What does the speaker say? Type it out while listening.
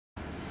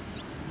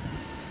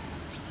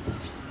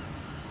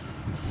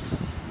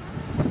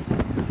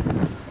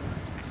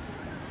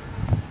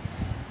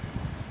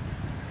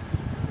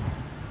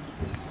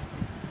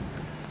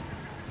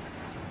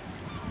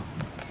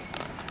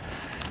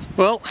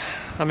Well,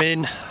 I'm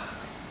in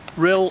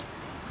Llyn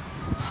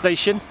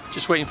station,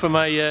 just waiting for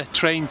my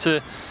train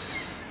to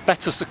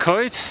Betws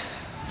Coed.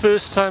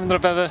 First time that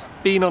I've ever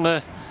been on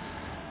a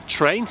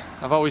train.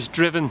 I've always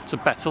driven to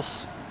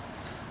Betws,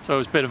 so it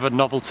was a bit of a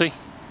novelty.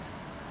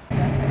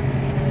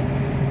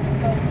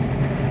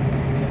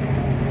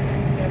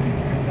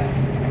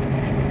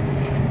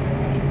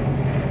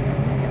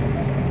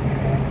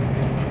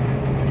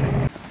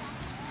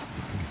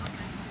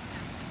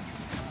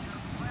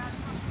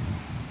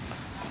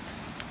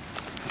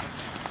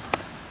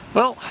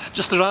 Well,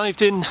 just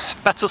arrived in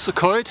Betws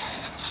Coed,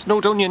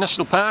 Snowdonia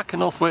National Park in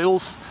North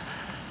Wales,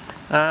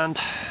 and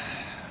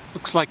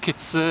looks like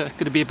it's going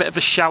to be a bit of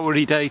a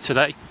showery day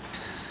today.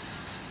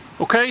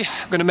 Okay,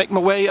 I'm going to make my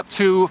way up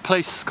to a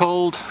place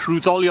called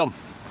Llyn.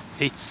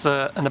 It's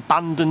an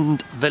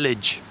abandoned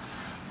village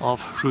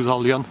of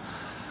Llyn,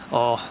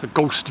 or the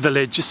ghost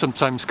village is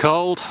sometimes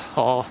called,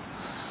 or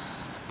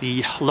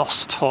the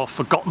lost or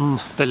forgotten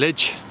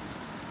village.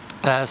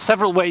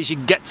 Several ways you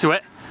can get to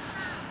it.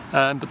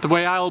 But the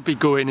way I'll be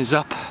going is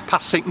up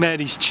past St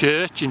Mary's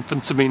Church in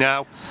front of me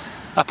now,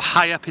 up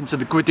high up into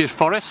the Coed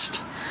forest,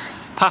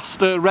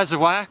 past a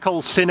reservoir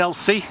called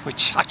Elsi,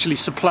 which actually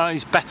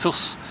supplies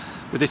Betws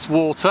with its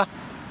water,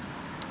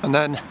 and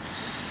then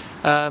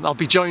I'll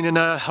be joining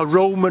a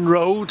Roman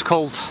road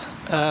called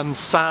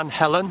Sarn,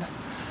 Helen,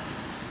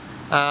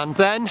 and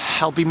then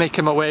I'll be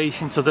making my way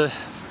into the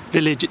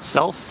village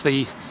itself,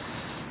 the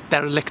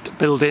derelict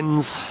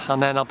buildings,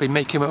 and then I'll be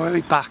making my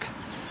way back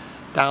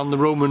down the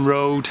Roman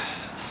road,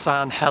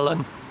 Sarn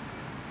Helen,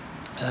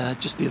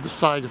 just the other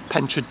side of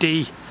Pentre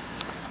D,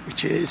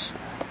 which is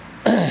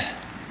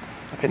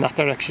up in that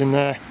direction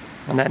there,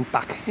 and then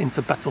back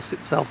into Betws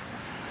itself.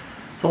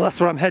 So that's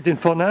where I'm heading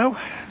for now,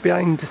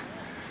 behind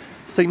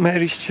St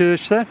Mary's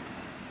Church there,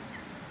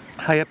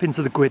 high up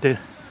into the Coed.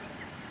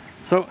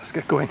 So let's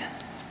get going.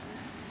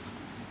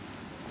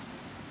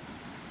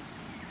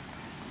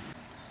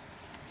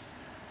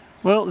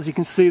 Well, as you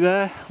can see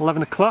there,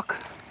 11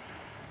 o'clock.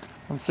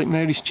 On St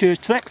Mary's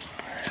Church there.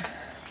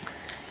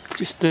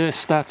 Just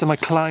starting my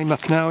climb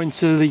up now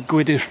into the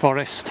Coed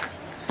forest,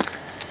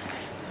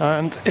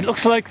 and it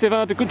looks like they've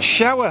had a good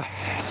shower.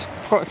 There's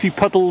quite a few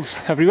puddles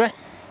everywhere,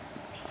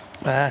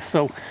 and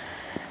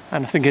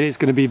I think it is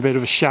going to be a bit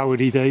of a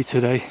showery day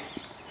today,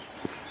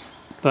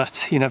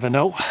 but you never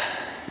know.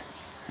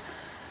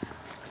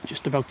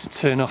 Just about to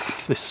turn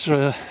off this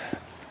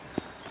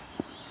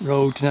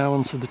road now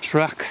onto the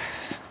track.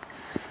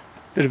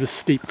 Bit of a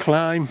steep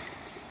climb.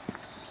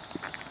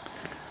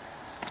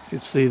 You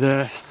can see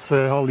there,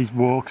 all these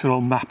walks are all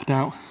mapped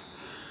out.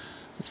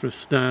 That's where I've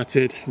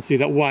started. You can see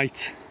that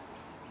white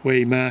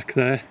waymark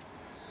there.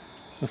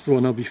 That's the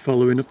one I'll be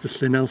following up to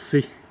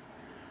Elsi,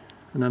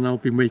 and then I'll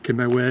be making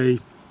my way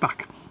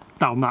back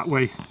down that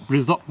way.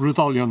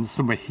 Llyn's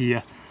somewhere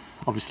here,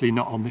 obviously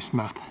not on this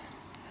map.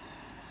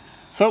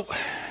 So,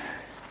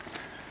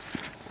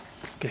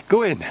 let's get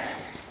going.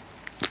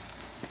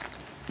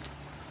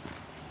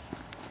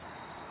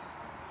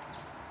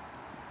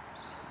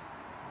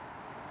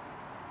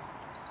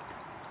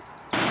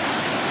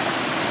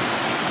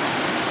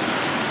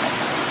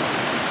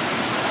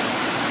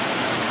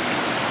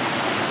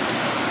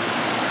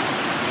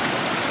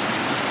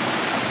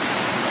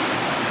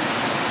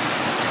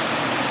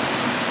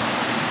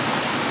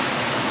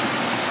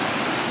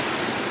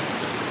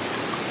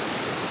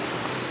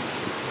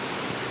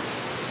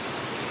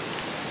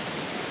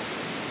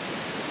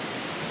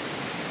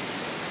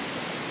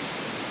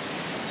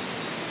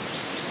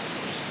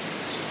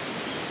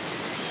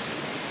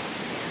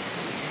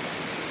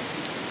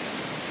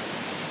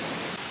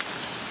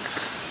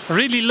 I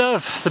really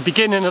love the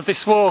beginning of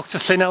this walk to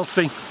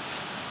Elsi.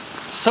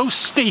 It's so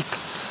steep,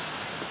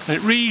 and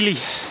it really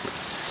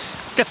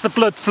gets the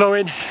blood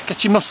flowing,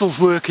 gets your muscles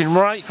working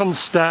right from the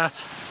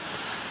start.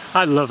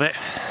 I love it.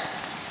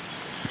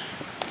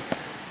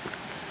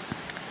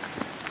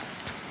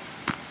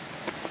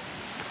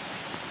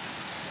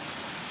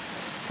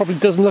 Probably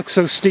doesn't look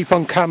so steep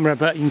on camera,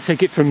 but you can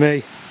take it from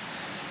me.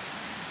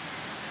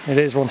 It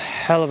is one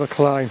hell of a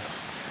climb,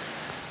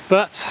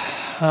 but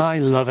I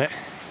love it.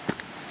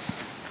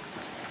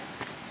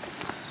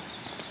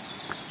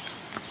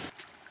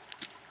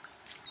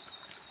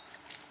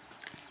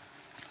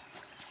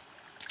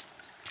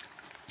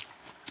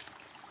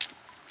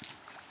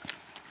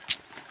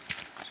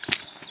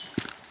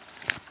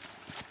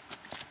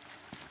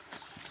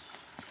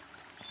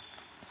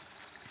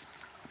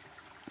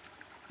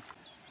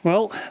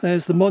 Well,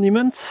 there's the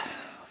monument,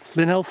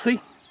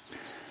 Elsi,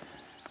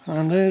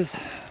 and there's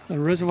the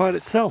reservoir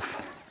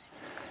itself.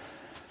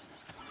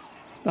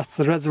 That's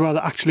the reservoir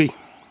that actually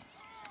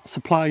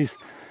supplies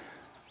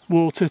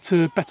water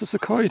to Betws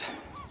Coed.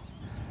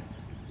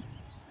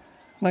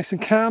 Nice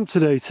and calm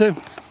today too.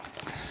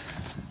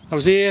 I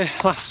was here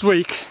last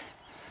week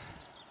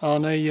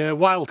on a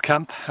wild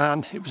camp,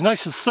 and it was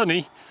nice and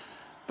sunny,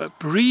 but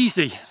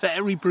breezy,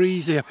 very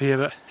breezy up here,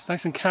 but it's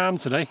nice and calm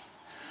today.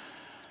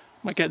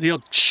 Might get the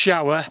odd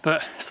shower,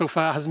 but so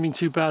far it hasn't been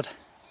too bad.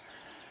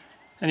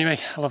 Anyway,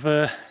 I'll have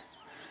a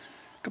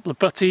couple of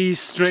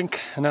butties, drink,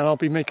 and then I'll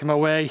be making my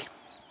way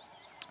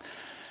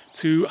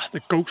to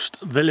the ghost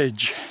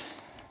village,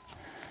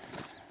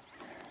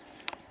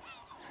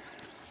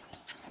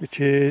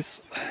 which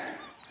is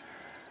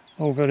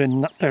over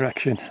in that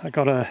direction. I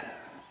got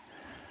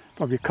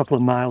probably a couple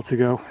of miles to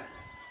go.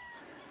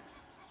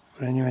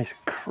 But anyways,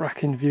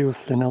 cracking view of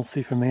Llyn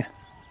Elsi from here.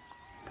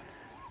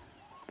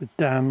 The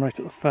dam right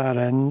at the far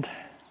end,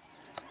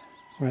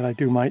 where I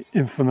do my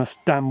infamous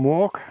dam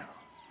walk,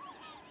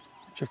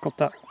 which I've got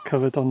that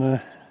covered on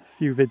a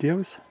few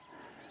videos.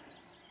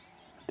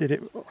 I did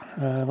it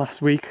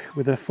last week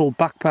with a full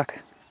backpack,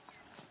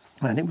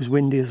 and it was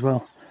windy as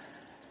well.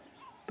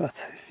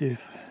 But if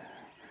you've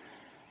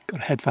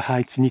got a head for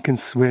heights and you can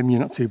swim, you're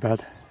not too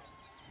bad.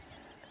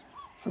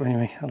 So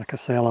anyway, like I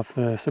say, I'll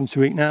have something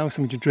to eat now,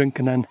 something to drink,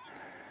 and then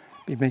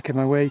be making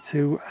my way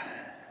to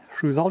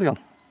Llyn.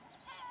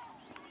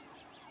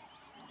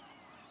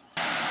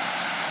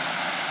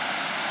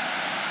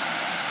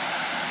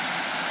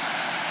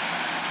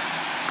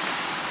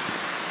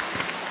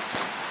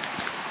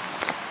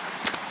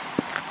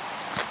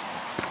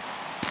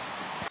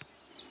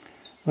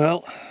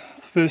 Well,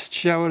 the first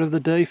shower of the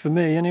day for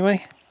me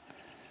anyway.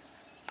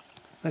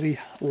 Very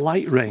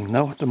light rain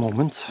though at the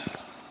moment.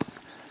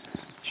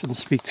 Shouldn't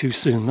speak too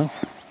soon though.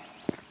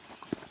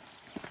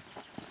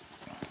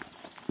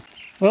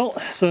 Well,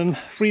 some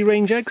free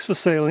range eggs for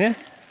sale, yeah?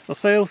 For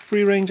sale,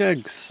 free range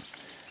eggs.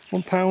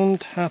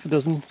 £1, half a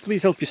dozen.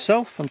 Please help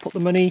yourself and put the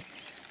money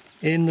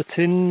in the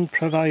tin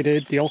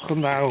provided. The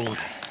Olchem Fawr.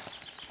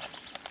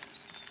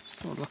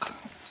 Oh look.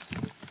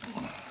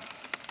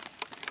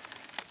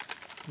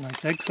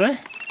 Nice eggs there.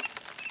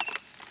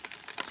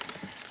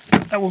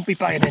 I won't be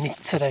buying any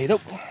today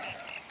though.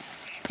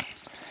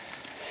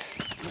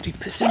 Bloody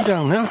pissing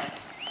down now.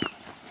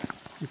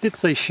 It did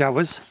say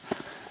showers.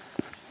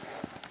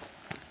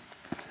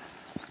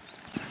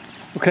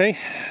 Okay,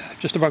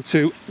 just about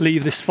to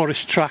leave this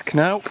forest track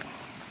now.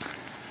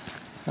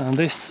 And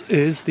this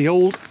is the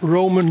old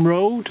Roman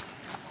road,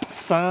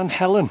 Sarn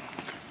Helen.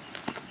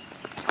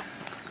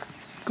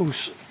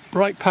 Goes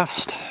right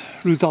past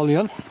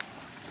Llyn.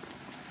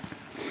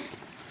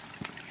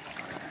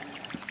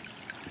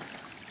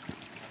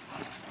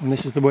 And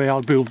this is the way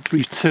I'll be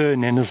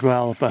returning as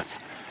well, but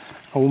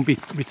I won't be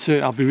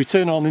I'll be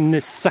returning on in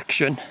this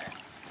section,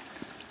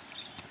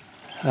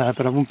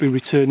 but I won't be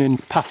returning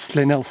past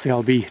Llyn Elsi.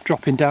 I'll be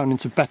dropping down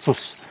into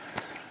Betws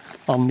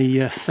on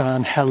the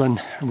Sarn Helen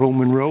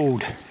Roman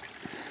road.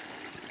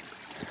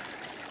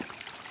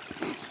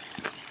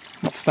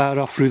 Not far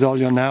off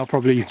Llyn now,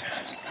 probably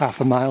half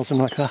a mile,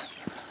 something like that.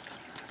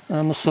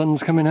 And the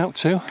sun's coming out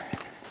too.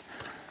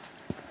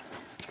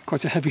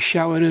 Quite a heavy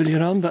shower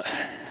earlier on, but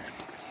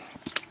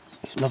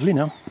it's lovely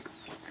now.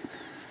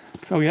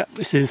 So yeah,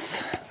 this is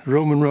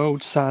Roman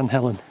Road, Sarn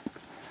Helen.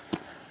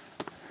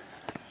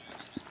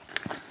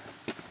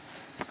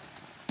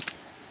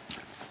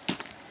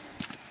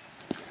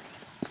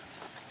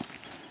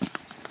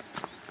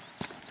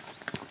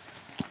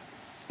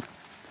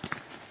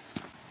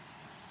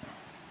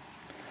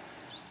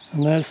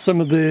 And there's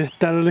some of the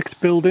derelict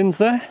buildings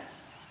there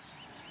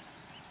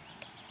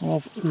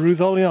of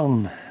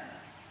Llyn,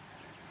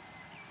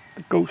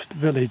 the ghost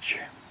village.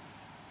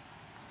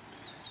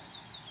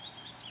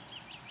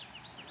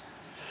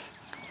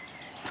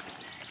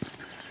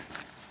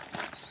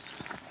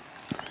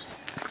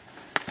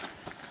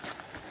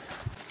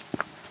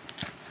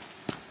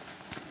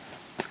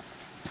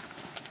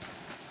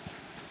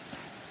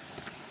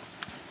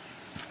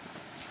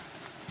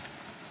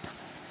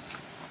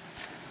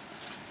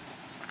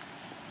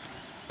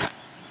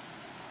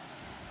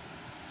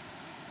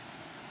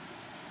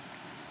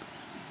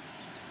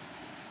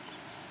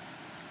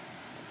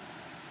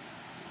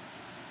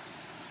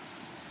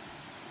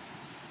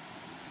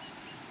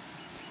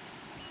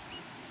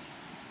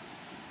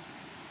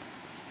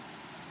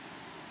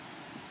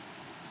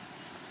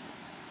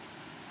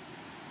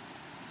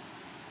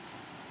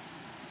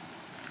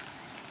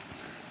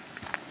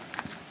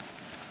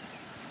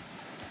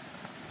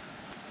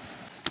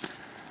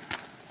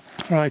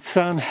 Right,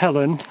 Sarn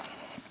Helen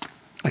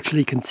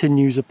actually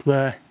continues up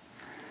there.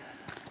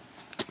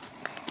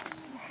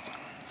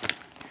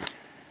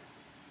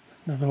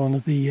 Another one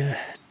of the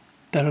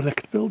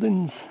derelict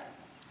buildings.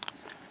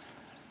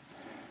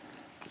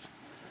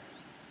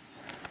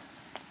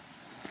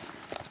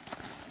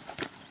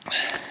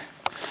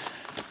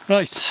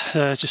 Right,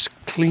 just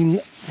clean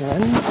the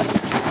lens.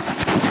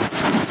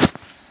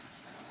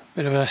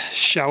 Bit of a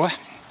shower.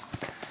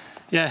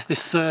 Yeah,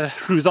 this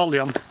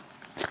Llyn,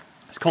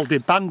 it's called the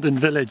abandoned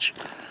village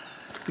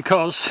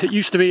because it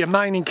used to be a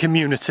mining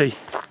community.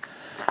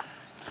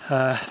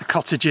 The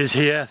cottages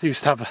here, they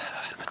used to have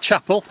a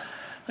chapel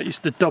that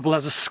used to double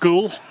as a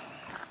school,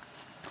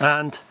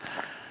 and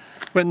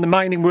when the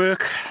mining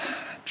work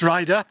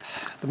dried up,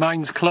 the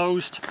mines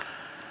closed,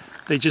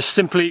 they just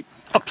simply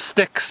up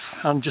sticks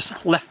and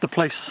just left the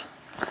place.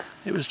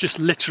 It was just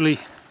literally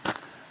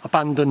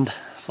abandoned,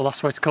 so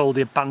that's why it's called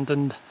the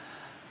abandoned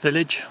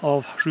village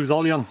of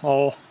Llyn,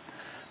 or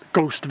the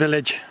ghost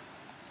village,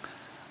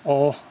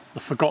 or the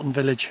forgotten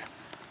village.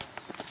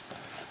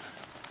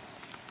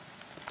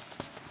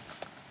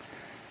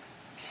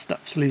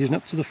 Steps leading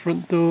up to the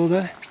front door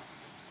there.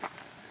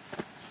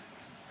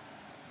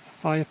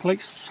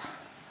 Fireplace.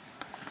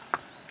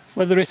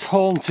 Whether it's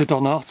haunted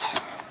or not,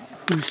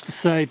 who's to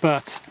say,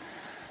 but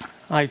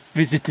I've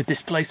visited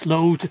this place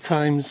loads of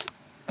times,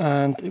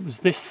 and it was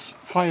this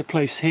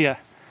fireplace here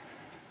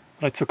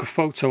that I took a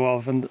photo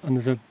of, and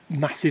there's a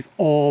massive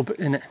orb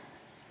in it,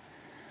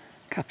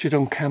 captured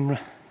on camera.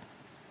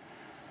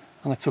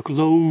 And I took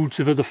loads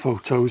of other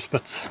photos,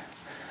 but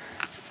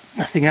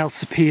nothing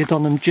else appeared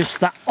on them, just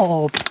that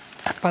orb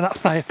by that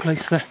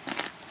fireplace there.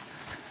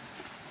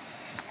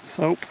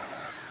 So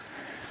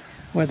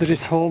whether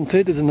it's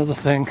haunted is another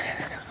thing.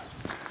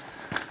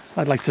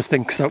 I'd like to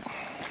think so.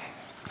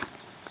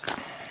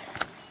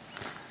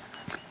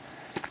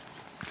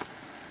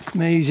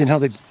 Amazing how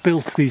they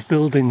built these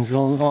buildings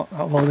all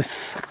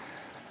these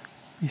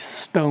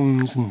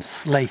stones and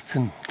slate,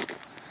 and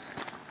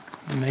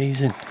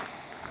amazing.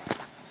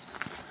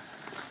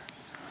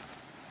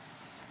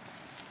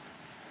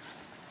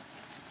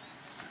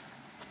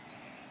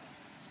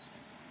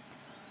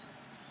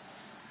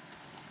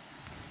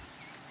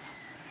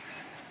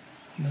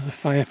 Another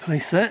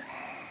fireplace there.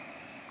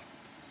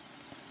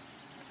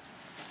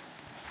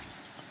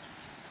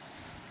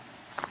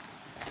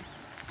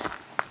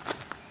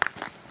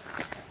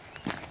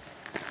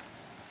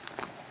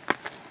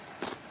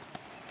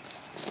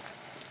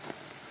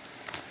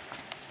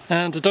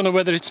 And I don't know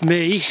whether it's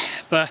me,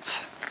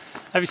 but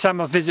every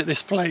time I visit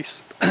this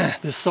place,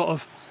 there's sort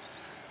of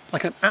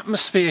like an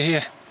atmosphere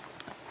here.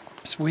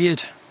 It's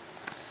weird.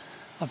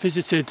 I've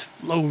visited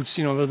loads,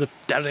 you know, of the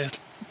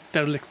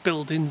derelict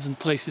buildings and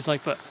places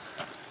like that.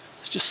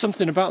 It's just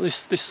something about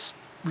this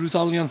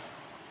Llyn.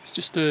 It's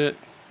just a,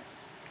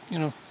 you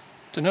know,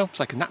 don't know, it's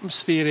like an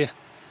atmosphere here.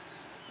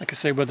 Like I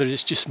say, whether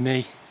it's just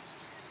me.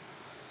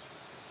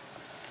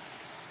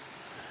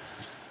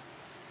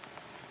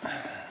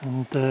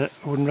 And I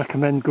wouldn't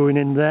recommend going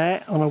in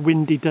there on a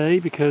windy day,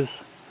 because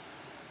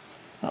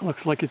that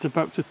looks like it's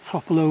about to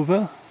topple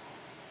over.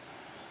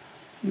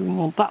 You wouldn't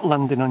want that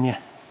landing on you.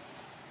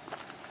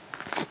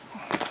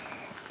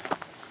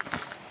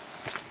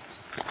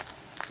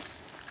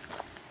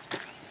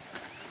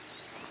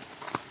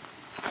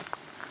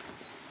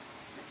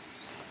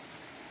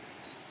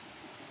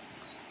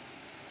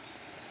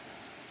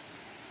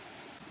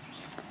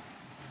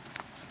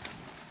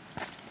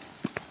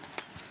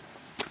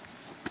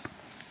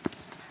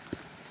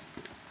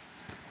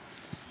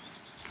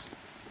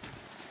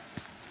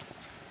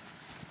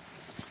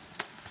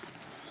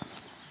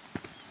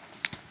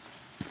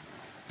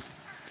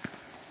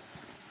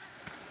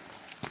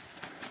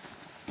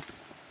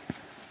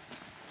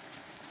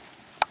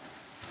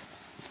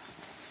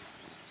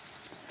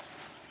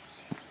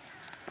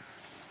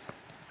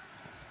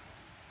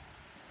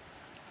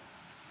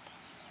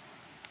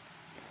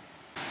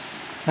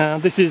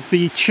 This is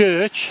the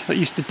church that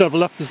used to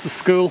double up as the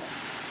school,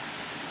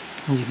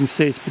 and you can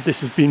see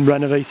this has been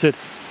renovated.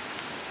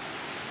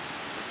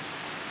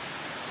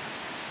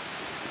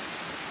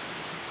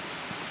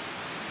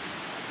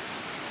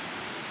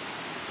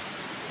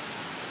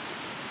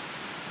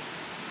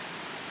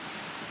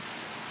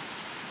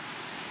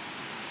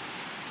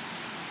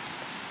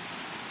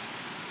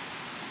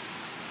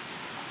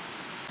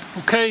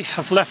 Okay,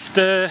 I've left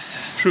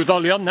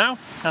Llyn now,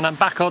 and I'm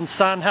back on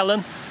Sarn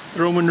Helen,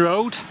 the Roman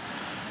road.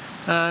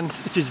 And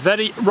it is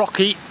very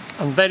rocky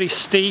and very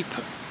steep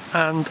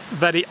and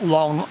very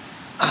long.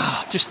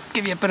 Just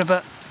give you a bit of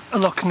a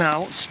look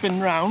now, spin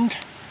round.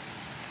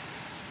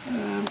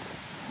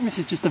 This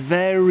is just a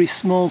very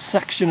small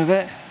section of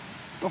it.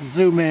 I'll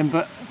zoom in,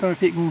 but I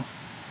don't know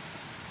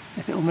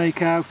if it'll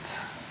make out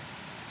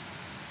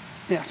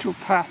the actual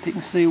path. You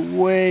can see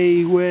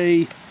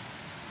way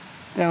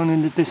down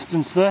in the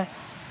distance there.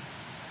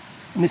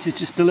 And this is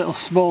just a little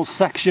small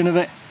section of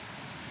it.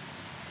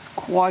 It's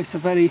quite a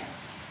very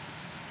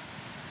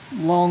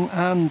long,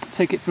 and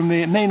take it from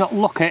me, it may not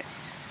look it,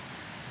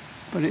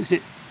 but it's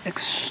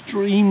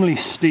extremely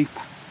steep.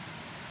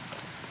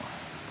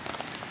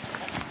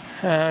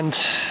 And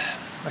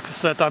like I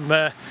said,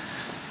 I'm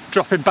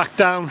dropping back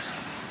down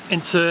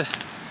into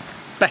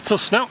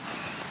Betws now,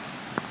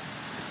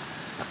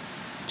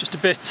 just a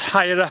bit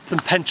higher up than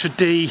Pentre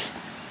D.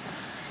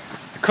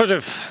 I could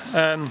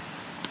have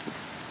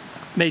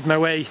made my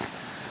way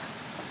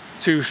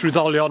to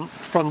Llyn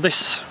from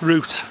this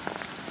route,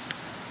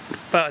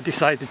 but I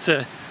decided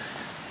to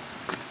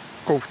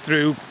go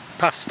through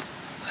past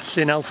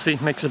Llyn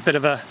Elsi. Makes a bit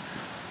of a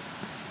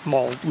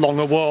more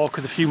longer walk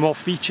with a few more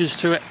features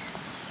to it.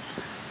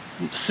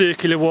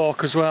 Circular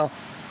walk as well.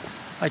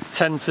 I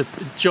tend to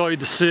enjoy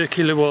the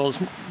circular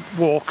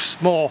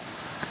walks more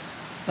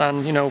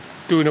than, you know,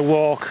 doing a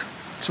walk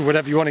to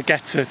whatever you want to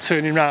get to,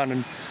 turning around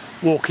and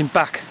walking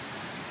back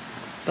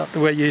that the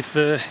way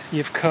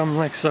you've come,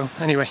 like so.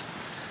 Anyway,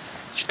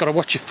 just got to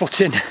watch your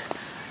footing.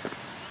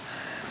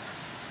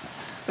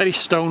 Very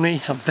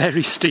stony and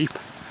very steep.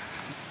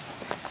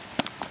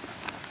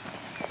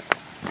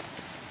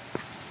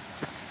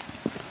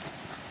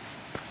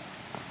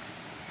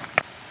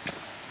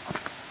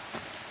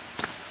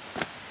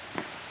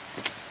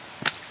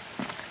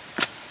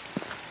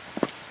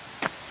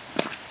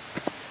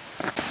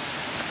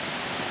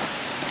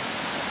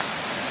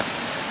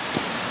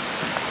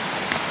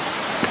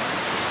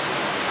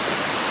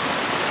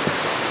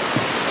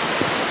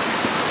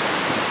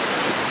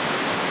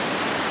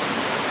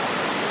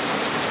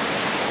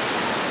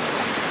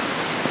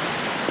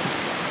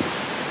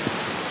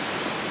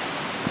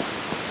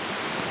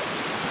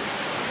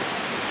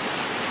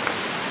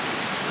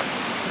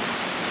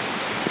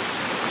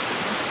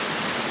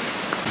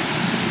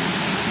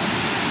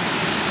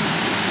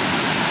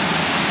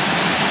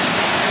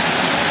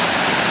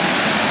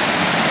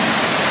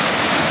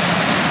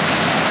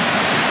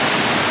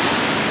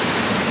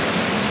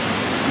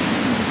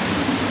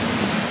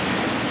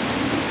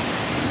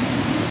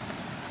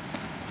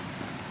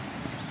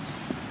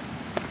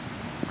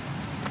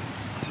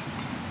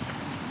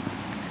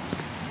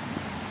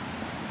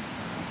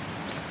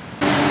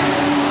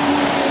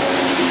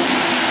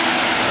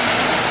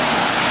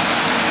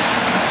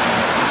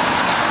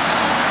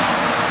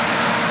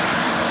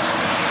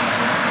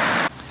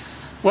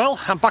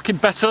 Well, I'm back in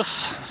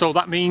Betws, so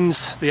that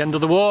means the end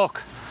of the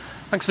walk.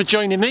 Thanks for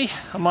joining me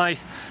on my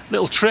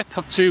little trip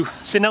up to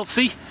Llyn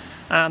Elsi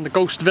and the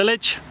ghost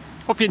village.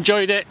 Hope you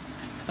enjoyed it,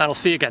 and I'll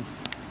see you again.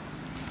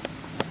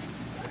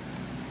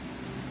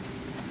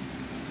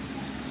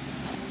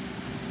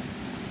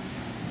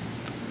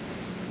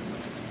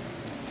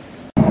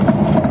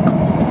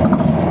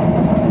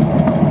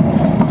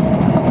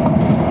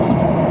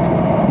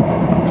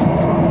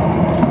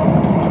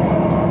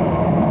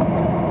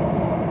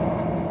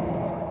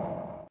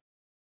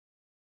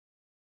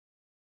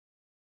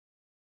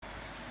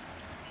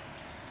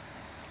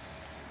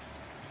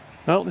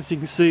 Well, as you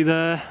can see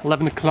there,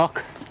 11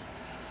 o'clock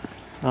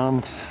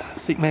on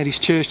St Mary's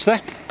Church there,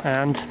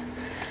 and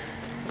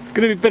it's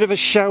going to be a bit of a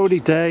showery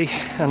day,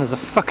 and there's a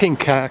fucking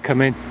car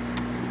coming.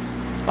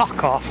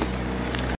 Fuck off.